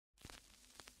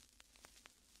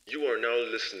You are now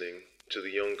listening to The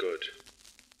Young God,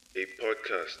 a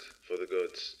podcast for the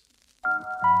gods.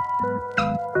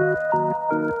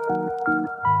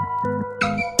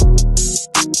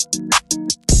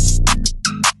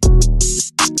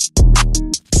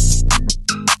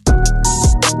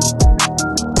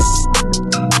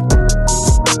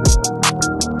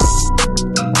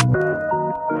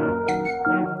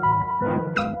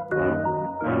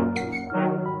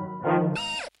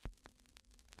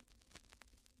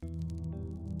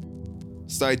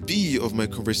 Side B of my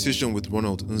conversation with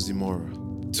Ronald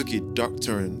Nzimora took a dark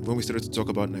turn when we started to talk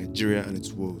about Nigeria and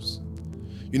its woes.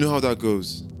 You know how that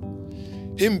goes.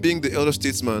 Him being the elder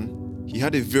statesman, he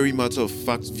had a very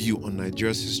matter-of-fact view on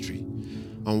Nigeria's history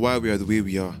and why we are the way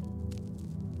we are.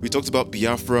 We talked about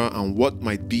Biafra and what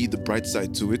might be the bright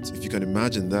side to it, if you can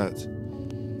imagine that.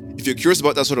 If you're curious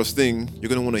about that sort of thing, you're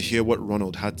going to want to hear what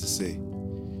Ronald had to say.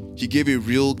 He gave a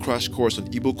real crash course on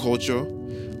Igbo culture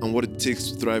and what it takes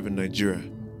to thrive in Nigeria.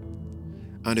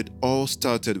 And it all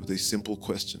started with a simple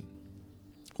question.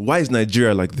 Why is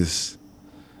Nigeria like this?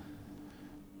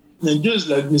 Nigeria is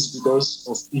like this because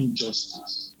of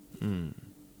injustice.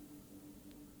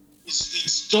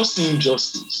 It's just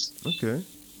injustice. Okay.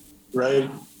 Right?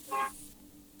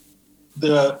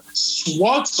 There are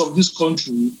swaths of this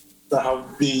country that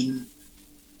have been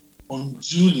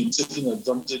unduly taken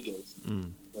advantage of.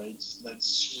 Right? Like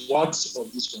swaths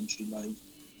of this country, like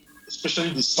especially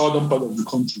the southern part of the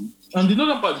country. And the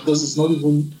northern part, because it's not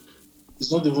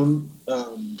even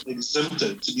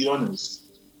exempted, to be honest.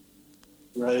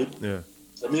 Right? Yeah.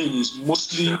 I mean, it's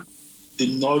mostly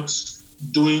the North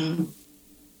doing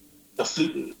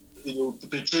perpetrating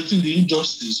the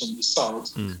injustice on the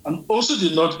South, and also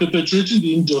the North perpetrating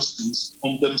the injustice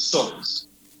on themselves,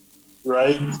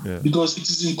 right? Yeah. Because it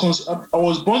is I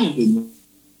was born in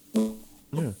the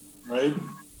North, right?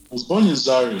 I was born in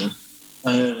Zaria,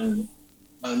 and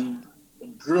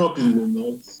grew up in the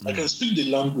North. I can speak the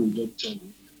language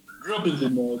actually. Grew up in the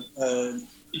North, and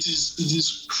it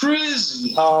is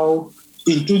crazy how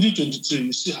in 2022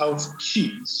 you still have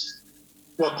kids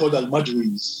who are called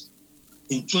Almajiris.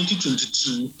 In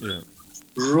 2022,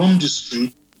 roam the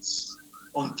streets,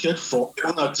 uncared for,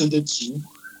 unattended to,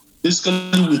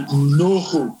 basically with no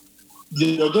hope.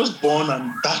 You're just born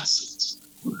and that's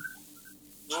it.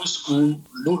 No school,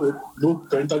 no hope, no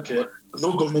parental care,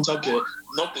 no governmental care,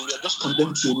 nothing. You're just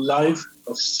condemned to a life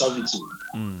of servitude.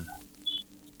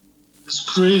 It's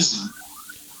crazy,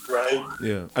 right?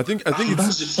 Yeah, I think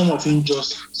that's the form of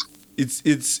injustice.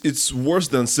 It's worse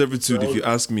than servitude, right? If you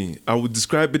ask me. I would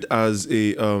describe it as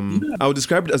a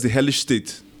hellish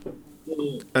state.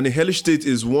 And a hellish state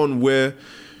is one where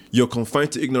you're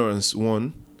confined to ignorance.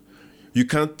 One, you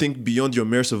can't think beyond your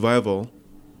mere survival,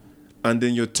 and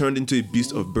then you're turned into a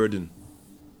beast of burden.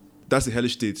 That's a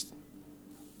hellish state,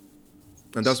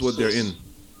 and that's what they're in.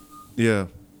 Yeah.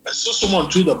 I saw someone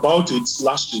tweet about it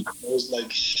last week. I was like,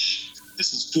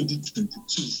 this is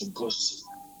 2022 for God's sake.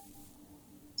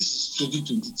 This is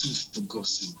 2022 for God's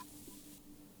sake.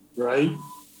 Right?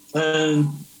 And,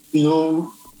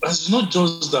 it's not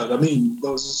just that. I mean,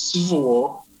 there was a civil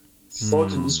war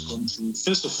fought in this country.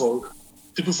 First of all,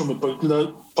 people from a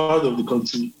particular part of the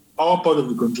country, our part of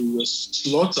the country, were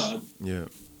slaughtered in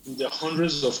their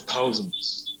hundreds of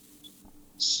thousands.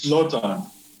 Slaughtered.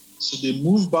 So they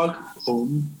move back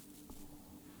home,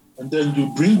 and then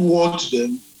you bring war to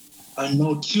them, and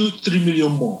now kill 3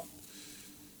 million more.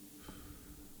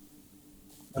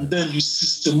 And then you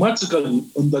systematically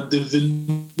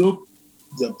underdevelop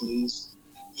their place.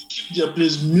 You keep their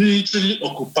place militarily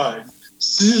occupied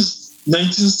since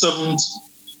 1970.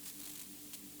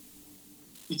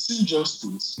 It's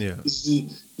injustice. Yeah.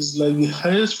 It's like the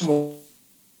highest form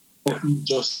of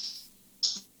injustice.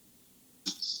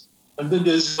 And then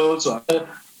there's also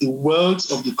the wealth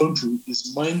of the country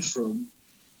is mined from,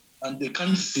 and they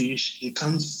can't fish, they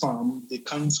can't farm, they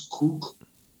can't cook.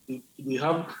 They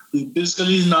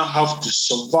basically now have to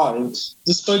survive,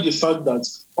 despite the fact that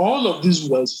all of this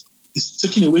wealth is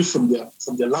taken away from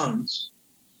their lands,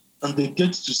 and they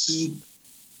get to see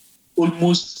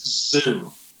almost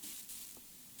zero,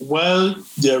 while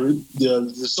their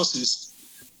resources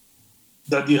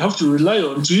that they have to rely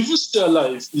on to even stay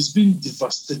alive is being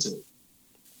devastated.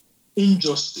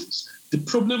 Injustice. The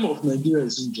problem of Nigeria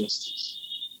is injustice.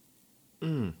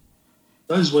 That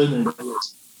is why Nigeria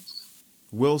is.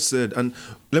 Well said. And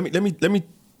let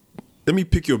me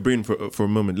pick your brain for a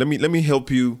moment. Let me help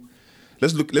you.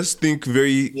 Let's think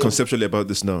very conceptually about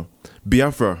this now.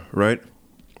 Biafra, right?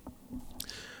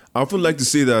 I often like to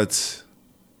say that,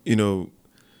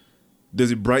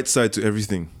 there's a bright side to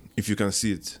everything if you can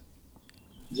see it.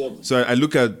 Yeah. So I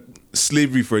look at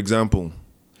slavery, for example.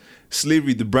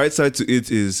 slavery, the bright side to it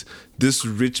is this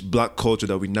rich black culture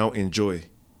that we now enjoy.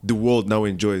 The world now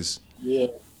enjoys. Yeah.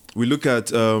 We look at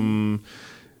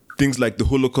things like the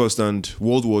Holocaust and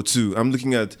World War II. I'm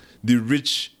looking at the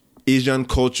rich Asian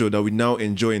culture that we now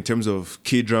enjoy in terms of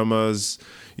K-dramas,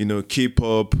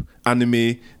 K-pop,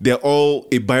 anime. They're all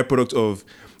a byproduct of,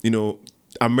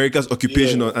 America's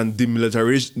occupation and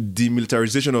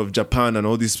demilitarization of Japan and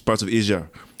all these parts of Asia,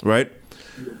 right?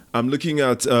 I'm looking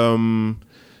at, even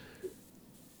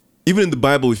in the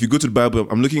Bible, if you go to the Bible,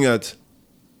 I'm looking at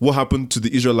what happened to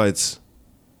the Israelites.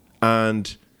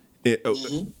 And, you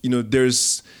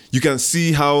can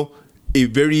see how a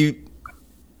very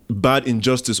bad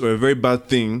injustice or a very bad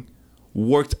thing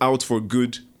worked out for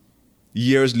good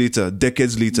years later,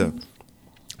 decades later.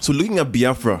 So looking at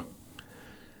Biafra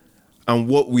and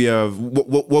what we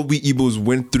Igbos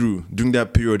went through during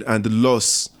that period and the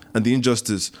loss and the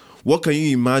injustice, what can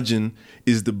you imagine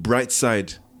is the bright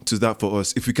side to that for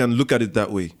us? If we can look at it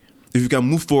that way, if we can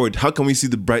move forward, how can we see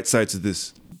the bright side to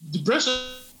this? The bright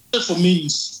side for me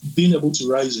is being able to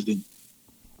rise again.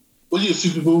 Only a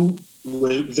few people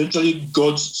eventually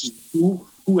got to, who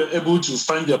were able to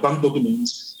find their bank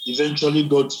documents, eventually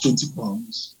got 20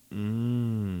 pounds.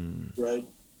 Right?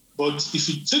 But if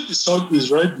you take the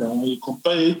Southeast right now and you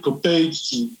compare it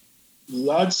to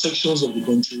large sections of the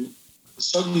country, the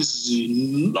Southeast is a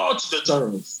lot better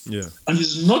off. Yeah. And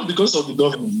it's not because of the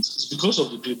government, it's because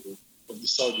of the people of the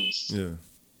Southeast. Yeah.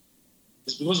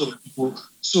 It's because of the people.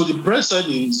 So the bright side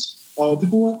is our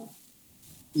people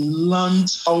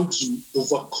learned how to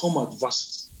overcome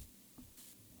adversity.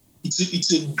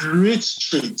 It's a great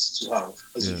trait to have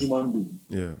as a human being.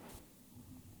 Yeah.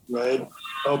 Right?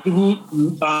 Our people,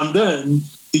 and then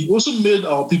it also made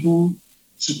our people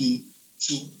to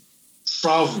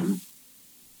travel.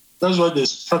 That's why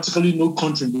there's practically no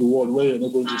country in the world where you're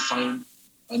not going to find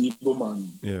an Igbo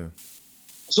man. Yeah.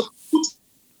 So put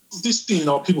this thing in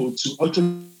our people to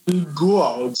actually go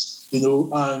out,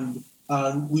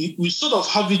 and we sort of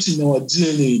have it in our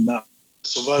DNA now.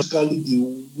 Surviving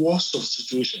the worst of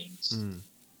situations,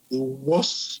 the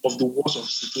worst of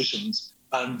situations,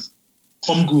 and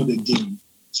come good again.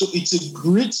 So it's a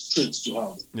great trait to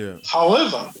have. Yeah.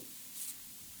 However,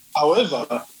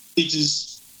 it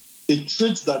is a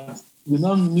trait that we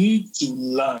now need to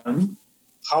learn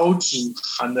how to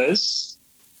harness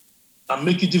and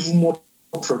make it even more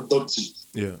productive.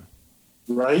 Yeah.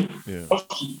 Right? Yeah.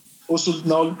 Also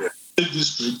now take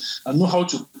this trait and know how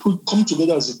to come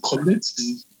together as a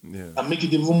collective and make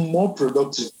it even more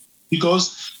productive.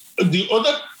 Because the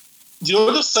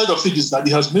other side of it is that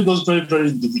it has made us very, very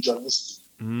individualistic.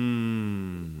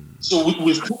 So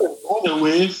we've gone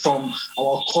away from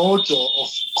our culture of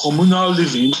communal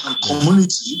living and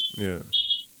community,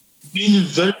 being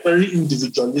very, very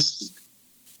individualistic.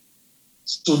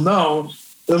 So now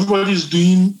everybody's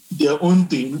doing their own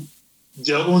thing,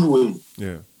 their own way.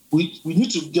 Yeah. We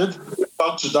need to get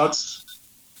back to that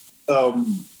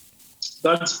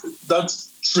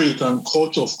trait and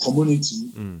culture of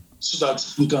community, so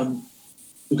that we can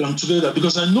together.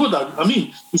 Because I know that,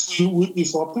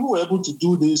 if our people were able to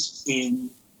do this in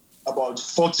about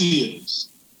 40 years,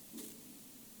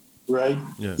 right?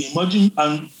 Yeah. Imagine,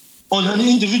 and on an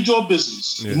individual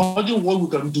basis, imagine what we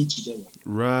can do together.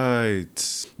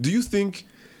 Right. Do you think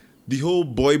the whole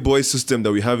boy system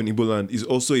that we have in Igbo land is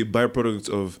also a byproduct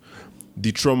of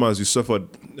the traumas we suffered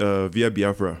via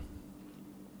Biafra?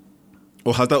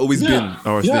 Or has that always been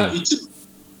our thing?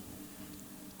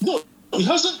 No, it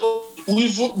hasn't.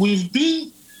 We've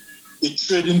been a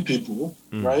trading people,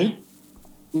 right?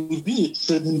 We've been a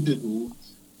trading people,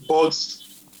 but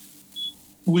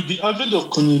with the advent of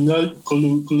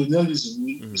colonialism,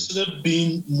 we started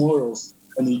being more of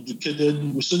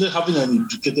we started having an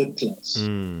educated class.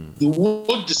 The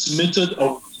world decimated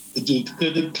our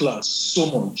educated class so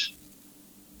much,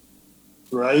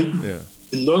 right? Yeah.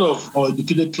 A lot of our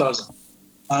educated class.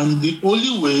 And the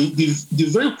only way, the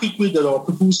very quick way that our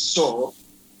people saw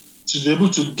to be able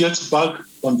to get back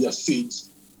on their feet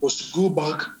was to go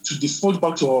back, to default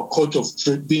back to our culture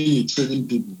of being a trading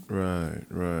people. Right.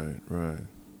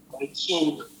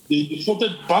 So they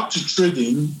defaulted back to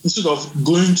trading instead of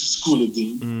going to school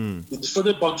again. They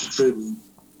defaulted back to trading.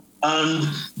 And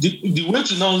the way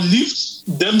to now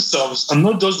lift themselves, and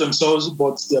not just themselves,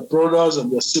 but their brothers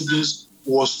and their siblings,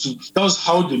 that was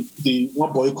how the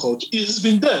one boy culture, it's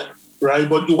been there, right?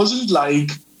 But it wasn't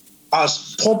like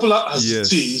as popular as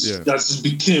it is that it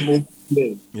became over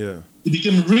there. Yeah. It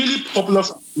became really popular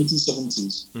from the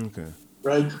 1970s. Okay.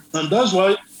 Right? And that's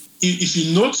why, if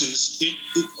you notice,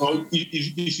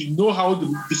 if you know how the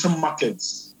different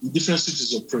markets in different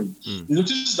cities operate, you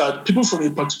notice that people from a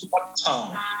particular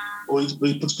town or a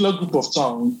particular group of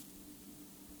town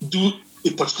do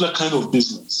a particular kind of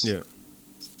business. Yeah.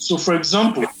 So, for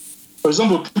example,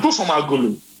 people from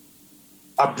Agolo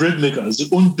are bread makers. They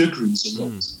own bakeries a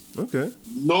lot. Okay.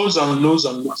 Loads and loads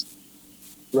and loads.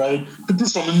 Right? People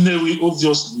from Nnewi,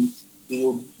 obviously,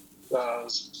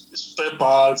 spare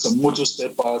parts and motor spare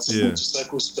parts and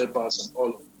motorcycle spare parts and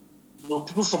all.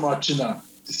 People from Achina,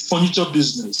 the furniture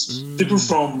business. People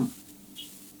from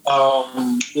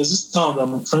there's this town that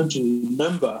I'm trying to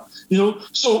remember.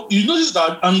 So you notice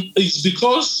that, and it's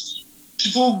because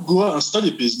people go out and start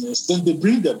a business, then they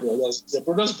bring their brothers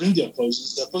bring their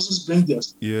cousins bring their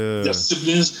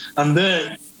siblings, and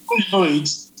then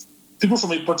people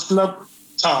from a particular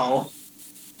town,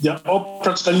 they're all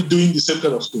practically doing the same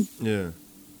kind of thing. Yeah.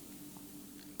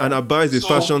 And Aba is a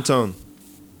fashion town.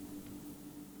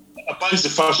 Aba is the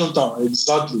fashion town,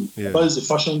 exactly. Yeah. Aba is the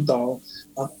fashion town.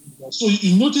 So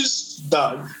you notice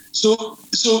that. So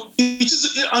it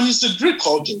is, and it's a great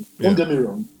culture. Don't get me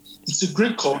wrong. It's a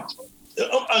great culture.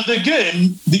 And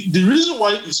again, the reason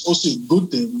why it's also a good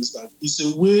thing is that it's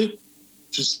a way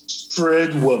to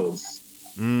spread wealth.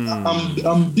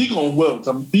 I'm big on wealth.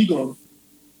 I'm big on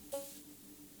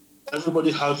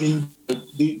everybody having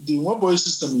the one boy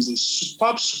system is a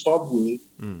superb way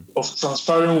of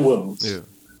transferring wealth. Yeah.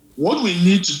 What we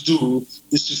need to do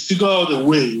is to figure out a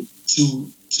way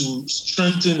to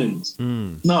strengthen it.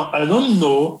 Now, I don't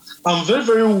know. I'm very,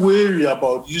 very wary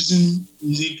about using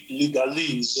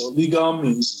legalese or legal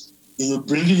means,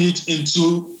 bringing it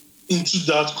into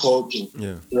that culture,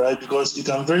 right? Because it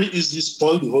can very easily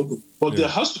spoil the whole thing. But there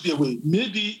has to be a way.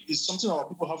 Maybe it's something our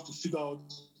people have to figure out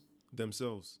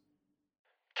themselves.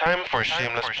 Time for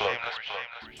shameless plug.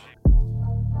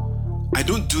 I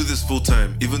don't do this full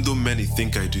time, even though many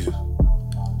think I do.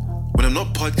 When I'm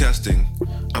not podcasting,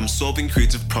 I'm solving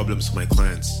creative problems for my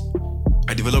clients.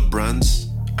 I develop brands,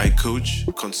 I coach,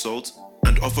 consult,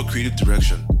 and offer creative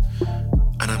direction.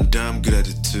 And I'm damn good at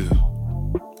it too.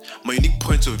 My unique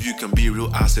point of view can be a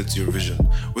real asset to your vision,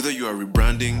 whether you are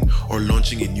rebranding or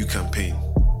launching a new campaign.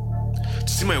 To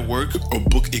see my work or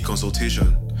book a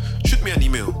consultation, shoot me an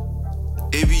email,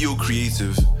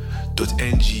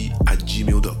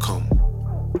 avocreative.ng@gmail.com.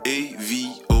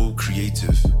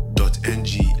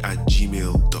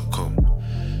 avocreative.ng@gmail.com.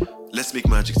 Let's make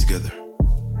magic together.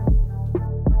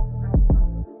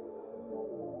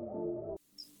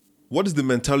 What is the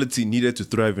mentality needed to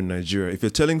thrive in Nigeria? If you're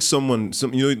telling someone,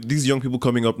 these young people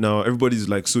coming up now, everybody's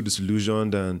like so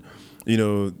disillusioned and,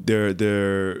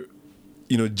 they're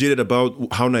jaded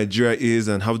about how Nigeria is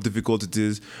and how difficult it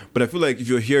is. But I feel like if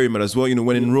you're here, you might as well,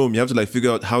 when in Rome, you have to like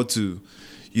figure out how to,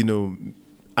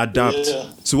 adapt.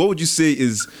 Yeah. So what would you say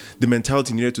is the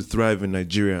mentality needed to thrive in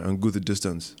Nigeria and go the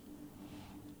distance?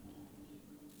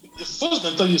 The first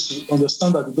mentality is to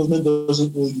understand that the government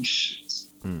doesn't owe you shit.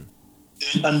 And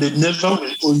they never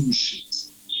will owe you shit.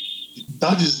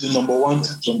 That is the number one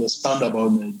thing to understand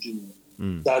about Nigeria.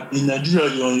 That in Nigeria,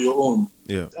 you're on your own.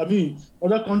 Yeah. I mean,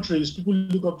 other countries, people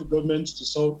look up to governments to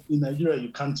solve. In Nigeria, you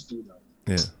can't do that.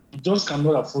 Yeah. You just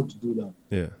cannot afford to do that.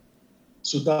 Yeah.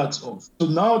 So that's off. So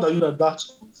now that you're that's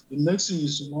off, the next thing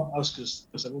is to now ask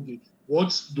yourself, okay,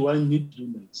 what do I need to do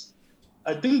next?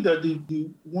 I think that the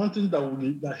one thing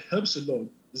that helps a lot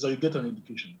is that you get an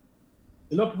education.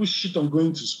 A lot of people shit on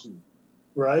going to school,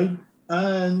 right?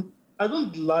 And I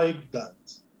don't like that,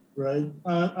 right?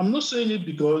 And I'm not saying it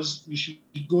because you should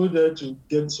go there to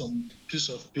get some piece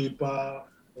of paper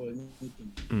or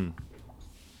anything.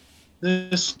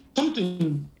 There's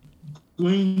something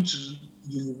going to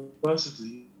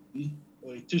university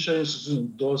or a tertiary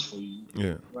institution does for you,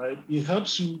 right? It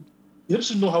helps you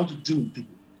know how to deal with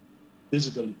people,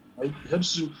 basically, right? It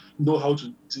helps you know how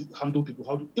to handle people,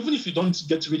 even if you don't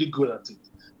get really good at it,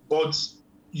 but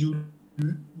it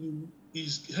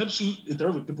helps you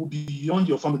interact with people beyond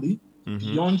your family,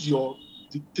 beyond the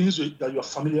things that you're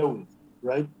familiar with,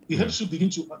 right? It helps you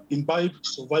begin to imbibe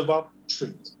survival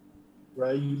traits.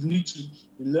 Right, you need to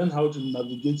learn how to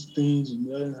navigate things,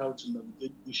 you learn how to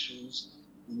navigate issues.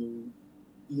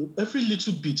 Every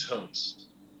little bit helps.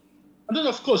 And then,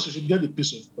 of course, if you get a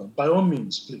piece of paper, by all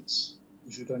means, please,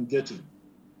 if you can get it,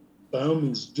 by all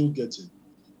means, do get it,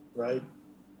 right?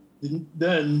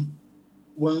 Then,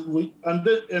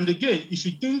 and again, if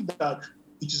you think that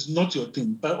it is not your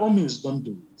thing, by all means, don't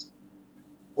do it.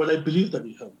 But I believe that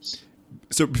it helps.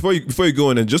 So before you go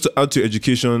on, and just to add to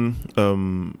education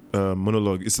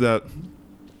monologue, is that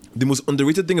the most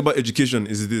underrated thing about education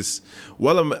is this.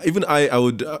 While I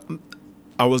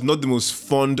was not the most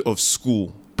fond of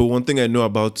school, but one thing I know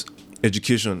about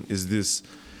education is this: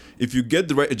 if you get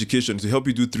the right education to help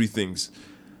you do three things: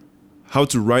 how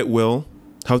to write well,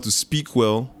 how to speak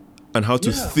well, and how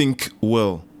to think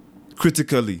well,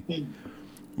 critically.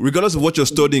 Regardless of what you're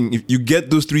studying, if you get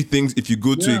those three things if you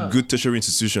go to a good tertiary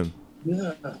institution.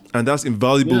 Yeah. And that's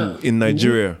invaluable in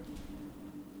Nigeria.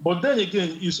 But then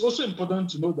again, it's also important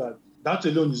to know that that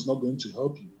alone is not going to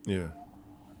help you. Yeah.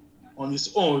 On its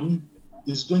own,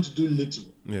 it's going to do little.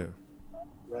 Yeah.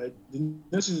 Right? The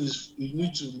next thing is you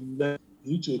need to learn,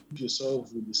 you need to equip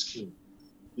yourself with the skill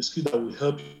that will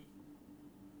help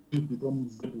you become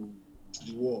valuable to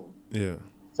the world. Yeah.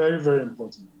 Very, very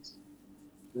important.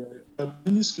 There are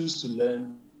many skills to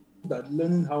learn, that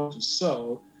learning how to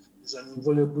sell is an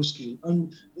invaluable skill.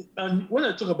 And when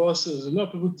I talk about sales, a lot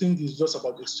of people think it's just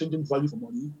about exchanging value for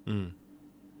money.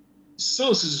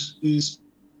 Sales is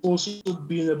also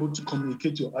being able to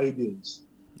communicate your ideas.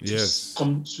 Yes.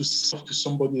 To sell to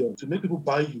somebody else, to make people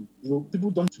buy you.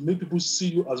 To make people see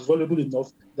you as valuable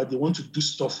enough that they want to do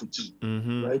stuff with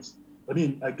you. Right? I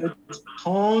mean, I get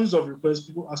tons of requests,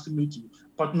 people asking me to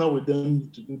partner with them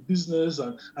to do business,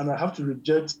 and I have to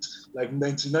reject like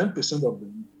 99% of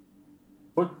them.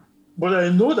 But I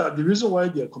know that the reason why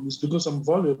they are coming is because I'm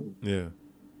valuable. Yeah.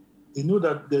 They know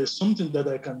that there's something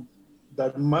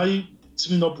that my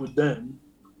teaming up with them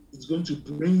is going to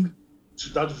bring to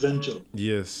that venture.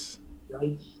 Yes.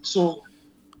 Right? So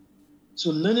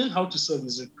learning how to sell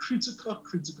is a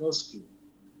critical skill.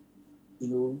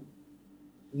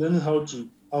 Learning how to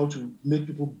make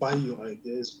people buy your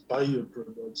ideas, buy your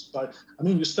products.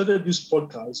 You started this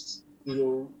podcast,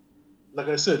 like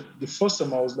I said, the first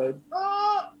time I was like,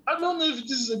 I don't know if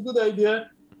this is a good idea.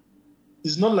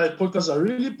 It's not like podcasts are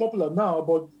really popular now,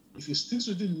 but if you stick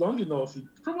with it long enough, it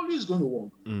probably is going to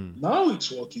work. Now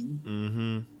it's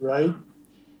working, right?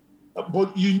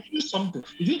 But you knew something.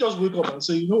 You didn't just wake up and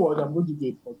say, you know what, I'm going to do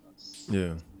a podcast.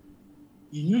 Yeah.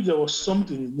 You knew there was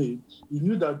something in it. You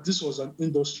knew that this was an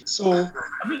industry. So,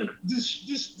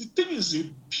 the thing is a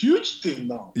huge thing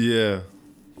now. Yeah.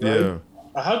 Right? Yeah.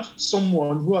 I had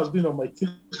someone who has been on my case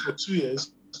for 2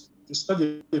 years to start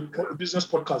a business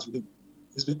podcast with him.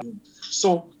 It's been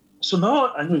so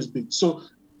now I know it's big. So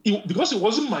because it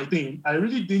wasn't my thing, I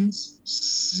really didn't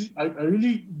see. I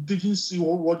really didn't see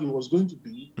what it was going to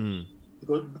be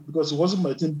because it wasn't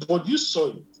my thing. But you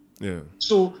saw it. Yeah.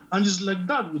 So, and it's like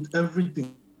that with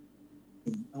everything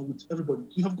and with everybody.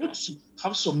 You have got to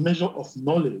have some measure of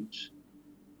knowledge.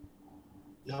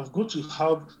 You have got to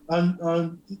have,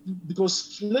 and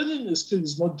because learning a skill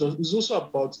is not just, it's also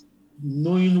about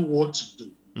knowing what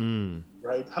to do,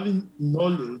 right? Having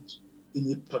knowledge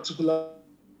in a particular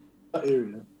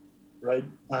area, right?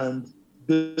 And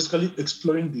basically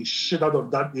exploring the shit out of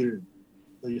that area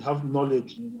that you have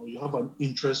knowledge in or you have an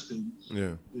interest in,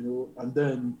 and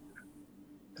then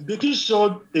making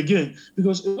sure, again,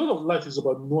 because a lot of life is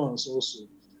about nuance also,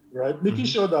 right? Making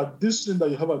sure that this thing that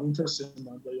you have an interest in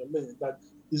and that you're learning, that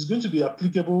is going to be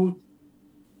applicable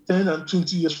 10 and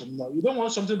 20 years from now. You don't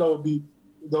want something that will be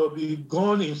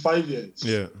gone in 5 years.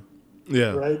 Yeah.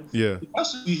 Yeah. Right? Yeah. It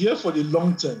has to be here for the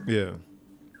long term. Yeah.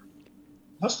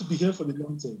 It has to be here for the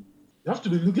long term. You have to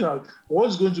be looking at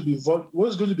what's going to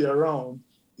be around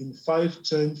in 5,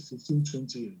 10, 15,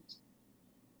 20 years.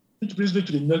 Which brings me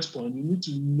to the next point. You need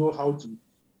to know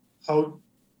how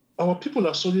our people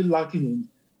are sorely lacking in.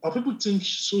 Our people think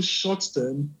so short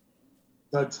term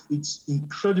that it's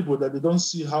incredible that they don't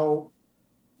see how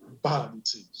bad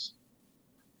it is.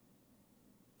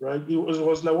 Right? It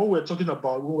was like what we're talking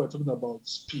about when we're talking about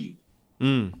speed.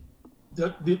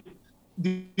 They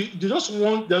just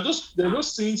want, they're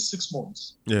just saying 6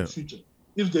 months in the future.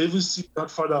 If they even see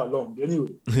that further along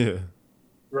anyway. Yeah.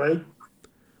 Right?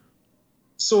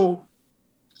 So,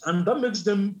 and that makes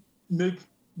them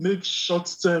make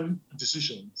short-term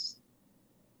decisions.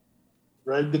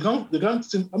 Right? They can't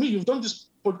think. I mean, you've done this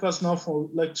podcast now for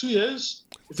like 2 years.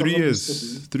 3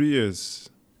 years. 3 years.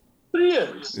 3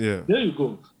 years. Yeah. There you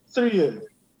go. 3 years.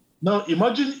 Now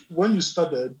imagine when you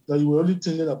started that you were only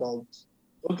thinking about,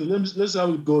 okay, let's see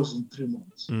how it goes in 3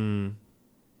 months.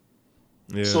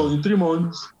 Yeah. So in 3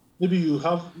 months, maybe you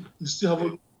still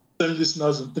have 10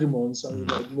 listeners in 3 months, and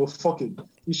you're like, fuck it,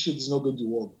 this shit is not going to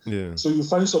work. Yeah. So you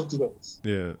find something else.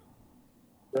 Yeah.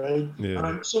 Right.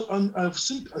 Yeah. And I've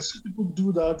seen people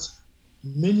do that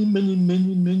many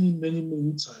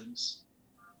times.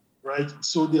 Right.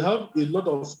 So they have a lot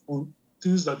of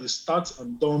things that they start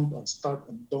and dump and start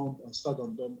and dump and start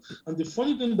and dump. And the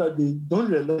funny thing that they don't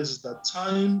realize is that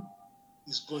time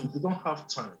is going. They don't have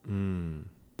time.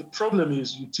 The problem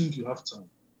is you think you have time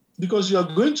because you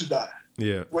are going to die.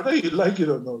 Yeah. Whether you like it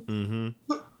or not.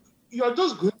 You are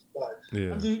just going to die.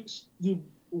 Yeah. And the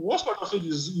worst part of it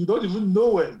is you don't even know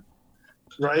when.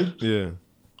 Right? Yeah.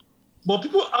 But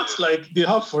people act like they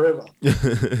have forever.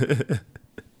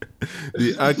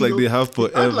 They act like they have They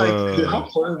act like they forever.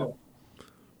 have forever.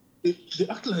 They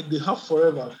act like they have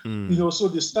forever. So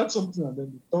they start something and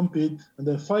then they dump it, and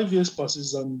then 5 years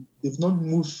passes and they've not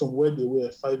moved from where they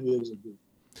were 5 years ago.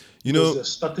 Because they're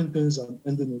starting things and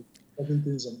ending it, starting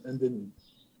things and ending it.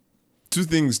 Two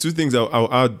things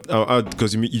I'll add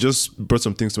because you just brought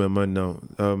some things to my mind now.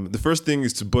 The first thing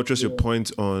is to buttress your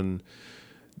point on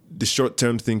the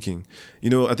short-term thinking.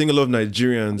 I think a lot of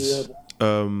Nigerians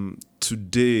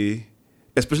today,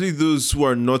 especially those who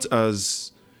are not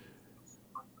as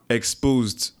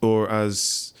exposed or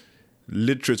as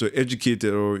literate or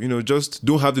educated, or just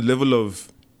don't have the level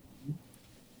of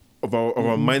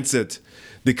our mindset.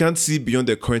 They can't see beyond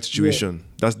their current situation.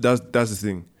 That's the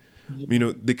thing.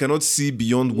 They cannot see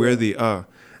beyond where they are,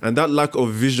 and that lack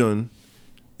of vision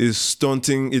is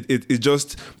stunting. It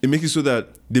makes it so that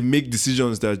they make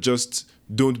decisions that just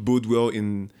don't bode well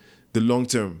in the long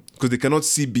term, because they cannot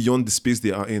see beyond the space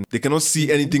they are in. They cannot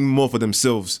see anything more for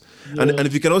themselves. And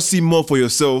if you cannot see more for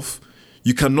yourself,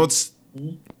 you cannot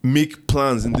make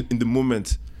plans in the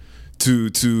moment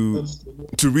to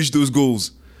reach those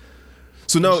goals.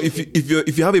 So now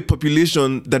if you have a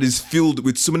population that is filled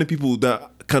with so many people that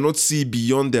cannot see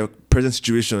beyond their present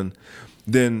situation,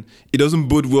 then it doesn't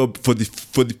bode well for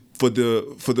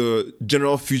the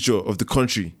general future of the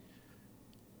country.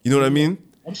 You know what I mean?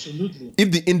 Absolutely.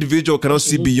 If the individual cannot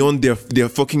see beyond their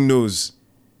fucking nose,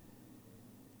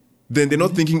 then they're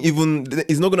not thinking even.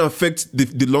 It's not going to affect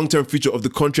the long-term future of the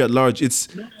country at large. It's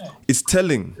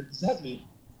telling. Exactly.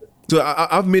 So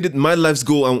I've made it my life's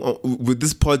goal with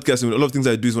this podcast and with a lot of things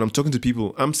I do is when I'm talking to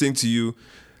people, I'm saying to you,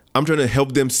 I'm trying to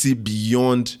help them see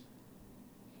beyond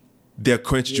their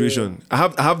current situation. I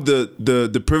have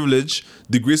the privilege,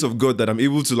 the grace of God that I'm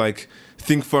able to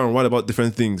think far and wide about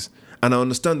different things. And I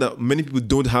understand that many people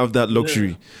don't have that luxury.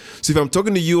 Yeah. So if I'm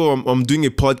talking to you or I'm doing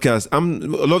a podcast, a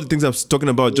lot of the things I'm talking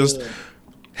about just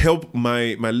help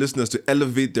my listeners to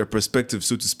elevate their perspective,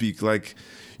 so to speak.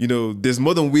 There's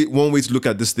more than one way to look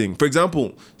at this thing. For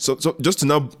example, so just to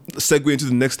now segue into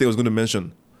the next thing I was going to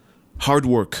mention, hard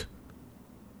work.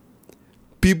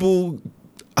 People,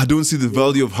 I don't see the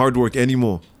value of hard work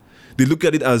anymore. They look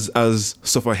at it as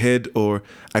suffer head, or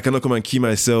I cannot come and kill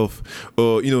myself,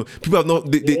 or people have not.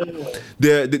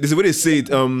 There's a way they say it.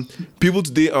 People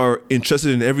today are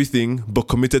interested in everything but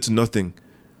committed to nothing.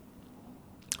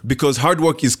 Because hard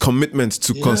work is commitment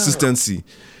to consistency.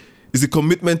 It's a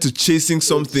commitment to chasing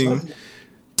something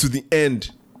to the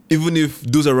end, even if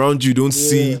those around you don't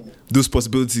see those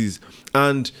possibilities.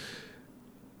 And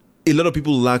a lot of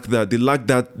people lack that. They lack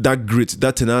that grit,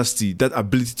 that tenacity, that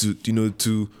ability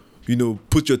to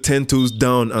put your 10 toes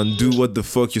down and do what the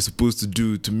fuck you're supposed to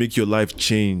do to make your life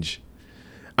change.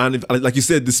 And if, like you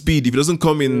said, the speed, if it doesn't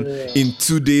come in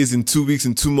 2 days, in 2 weeks,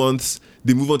 in 2 months,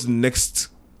 they move on to the next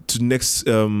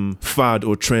fad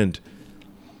or trend.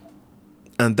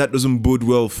 And that doesn't bode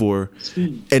well for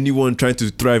anyone trying to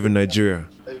thrive in Nigeria.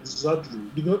 Exactly.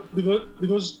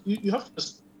 Because you have to,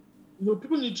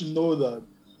 people need to know that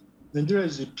Nigeria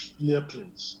is a peculiar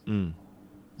place.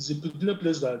 It's a peculiar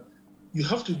place that you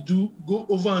have to go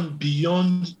over and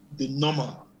beyond the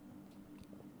normal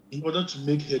in order to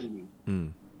make headway.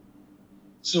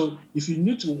 So if you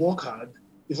need to work hard,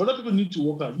 if other people need to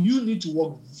work hard, you need to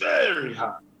work very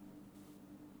hard.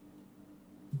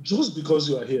 Just because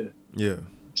you are here. Yeah.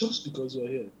 Just because you are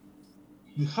here.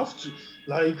 You have to,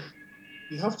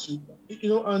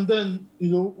 and then,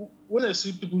 when I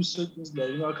see people say things like,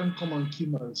 I can't come and kill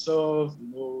myself,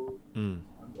 and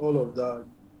all of that,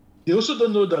 they also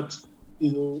don't know that,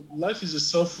 life is a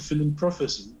self-fulfilling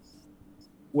prophecy.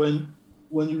 When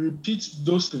you repeat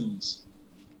those things,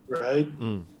 right?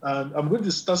 And I'm going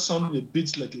to start sounding a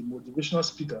bit like a motivational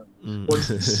speaker, but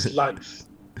it's life.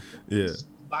 Yeah. It's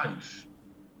life.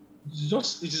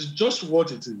 It is just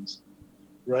what it is,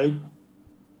 right?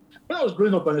 When I was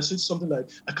growing up and I said something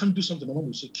like, I can't do something, I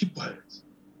want to say, keep quiet.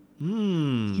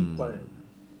 Keep quiet.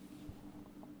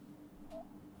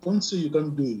 Don't say you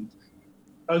can't do it.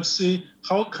 I'll say,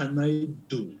 how can I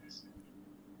do it?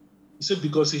 He said,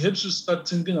 because it helps you start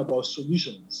thinking about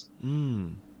solutions.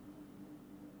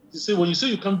 He said, when you say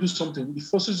you can't do something, it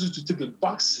forces you to take a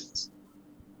back seat.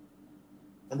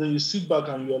 And then you sit back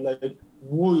and you're like,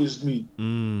 woe is me.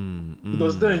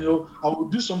 Because then, I will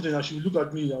do something and she will look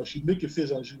at me and she'll make a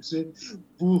face and she will say,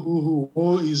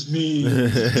 woe is me.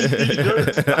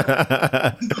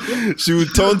 She will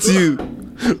taunt you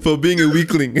for being a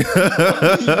weakling.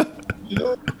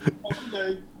 I'm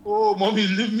like, oh, mommy,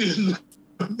 leave me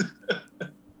alone.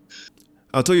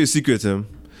 I'll tell you a secret, Tim.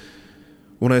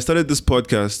 When I started this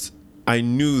podcast, I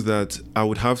knew that I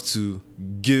would have to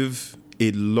give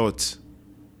a lot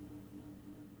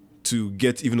to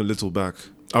get even a little back.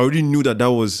 I already knew that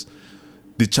was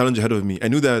the challenge ahead of me. I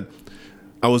knew that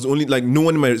I was only like, no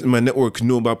one in my network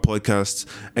knew about podcasts.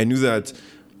 I knew that,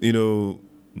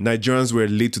 Nigerians were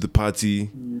late to the party.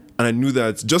 And I knew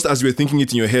that just as you were thinking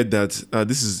it in your head that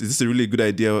this is a really good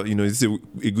idea, this is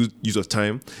a good use of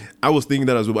time, I was thinking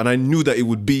that as well. And I knew that it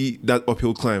would be that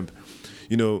uphill climb,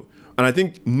 and I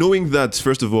think knowing that,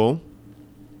 first of all,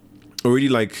 already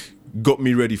like got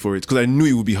me ready for it because I knew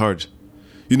it would be hard.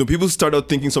 People start out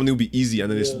thinking something will be easy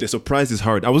and then they're surprised it's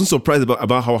hard. I wasn't surprised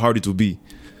about how hard it will be.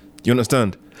 You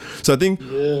understand? So I think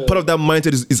part of that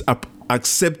mindset is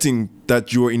accepting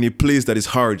that you're in a place that is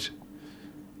hard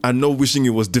and not wishing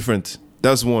it was different.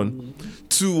 That's one.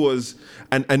 Two was,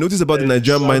 and I noticed about the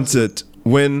Nigerian mindset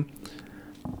when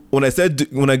I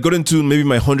got into maybe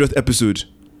my 100th episode,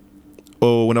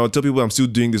 or when I would tell people I'm still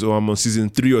doing this, or I'm on season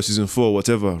 3 or season 4,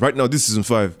 whatever. Right now, this is season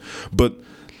 5. But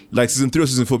like season 3 or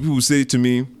season 4, people will say to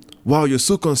me, wow, you're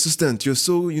so consistent. You're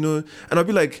so, and I'll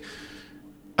be like,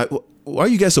 why are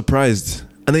you guys surprised?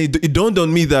 And then it dawned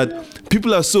on me that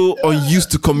people are so unused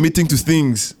to committing to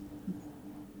things.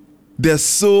 They're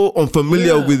so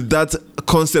unfamiliar with that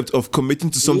concept of committing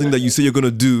to something that you say you're going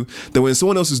to do, that when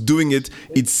someone else is doing it,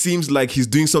 it seems like he's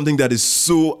doing something that is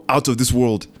so out of this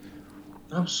world.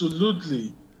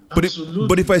 Absolutely.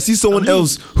 But if I see someone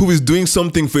else who is doing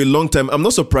something for a long time, I'm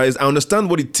not surprised. I understand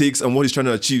what it takes and what he's trying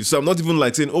to achieve. So I'm not even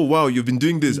like saying, oh, wow, you've been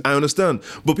doing this. I understand.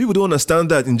 But people don't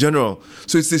understand that in general.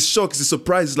 So it's a shock. It's a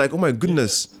surprise. It's like, oh, my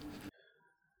goodness.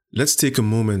 Let's take a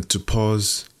moment to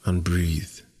pause and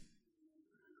breathe.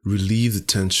 Relieve the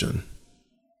tension.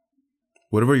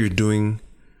 Whatever you're doing,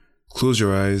 close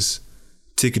your eyes.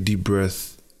 Take a deep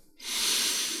breath.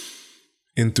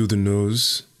 In through the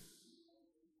nose.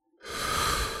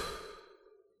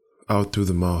 Out through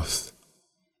the mouth.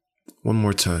 One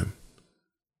more time.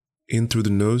 In through the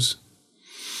nose.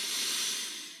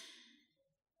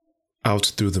 Out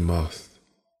through the mouth.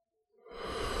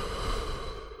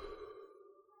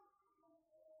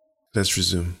 Let's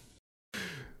resume.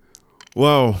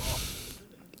 Wow.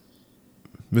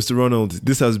 Mr. Ronald,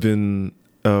 this has been,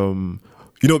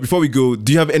 before we go,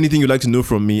 do you have anything you'd like to know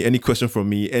from me? Any question from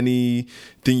me?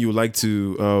 Anything you would like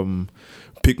to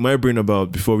pick my brain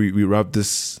about before we wrap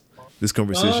this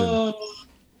conversation?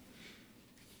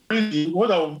 Really,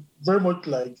 what I would very much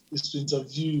like is to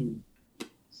interview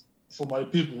for my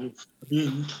people,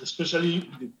 especially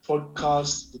the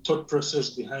podcast, the thought process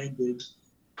behind it.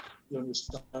 You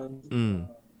understand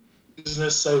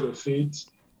business side of it.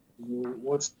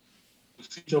 What's the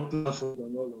future platform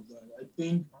and all of that. I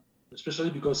think, especially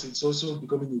because it's also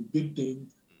becoming a big thing,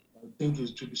 I think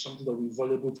it should be something that will be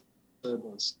valuable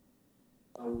to us.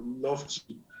 I would love to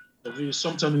review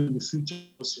sometime in the future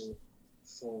also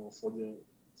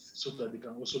so that they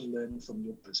can also learn from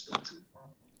your perspective.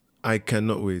 I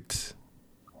cannot wait.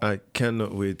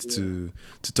 to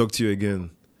talk to you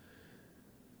again,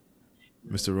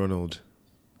 Mr. Ronald.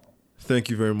 Thank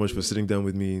you very much for sitting down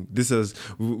with me.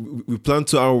 We planned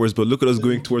 2 hours, but look at us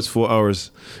going towards 4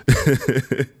 hours.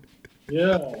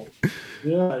 Yeah,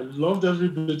 I loved every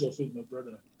bit of it, my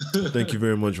brother. Thank you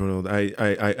very much, Ronald.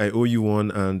 I owe you one,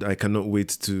 and I cannot wait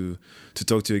to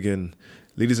talk to you again.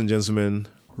 Ladies and gentlemen,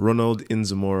 Ronald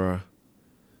Nzimora,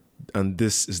 and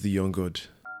this is The Young God.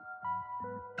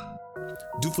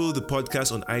 Do follow the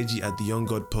podcast on IG at The Young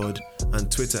God Pod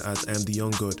and Twitter at I Am The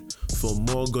Young God for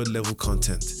more God level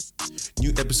content.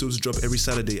 New episodes drop every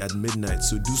Saturday at midnight,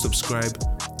 so do subscribe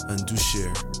and do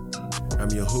share. I'm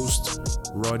your host,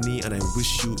 Rodney, and I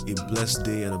wish you a blessed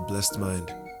day and a blessed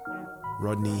mind.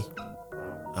 Rodney,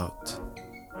 out.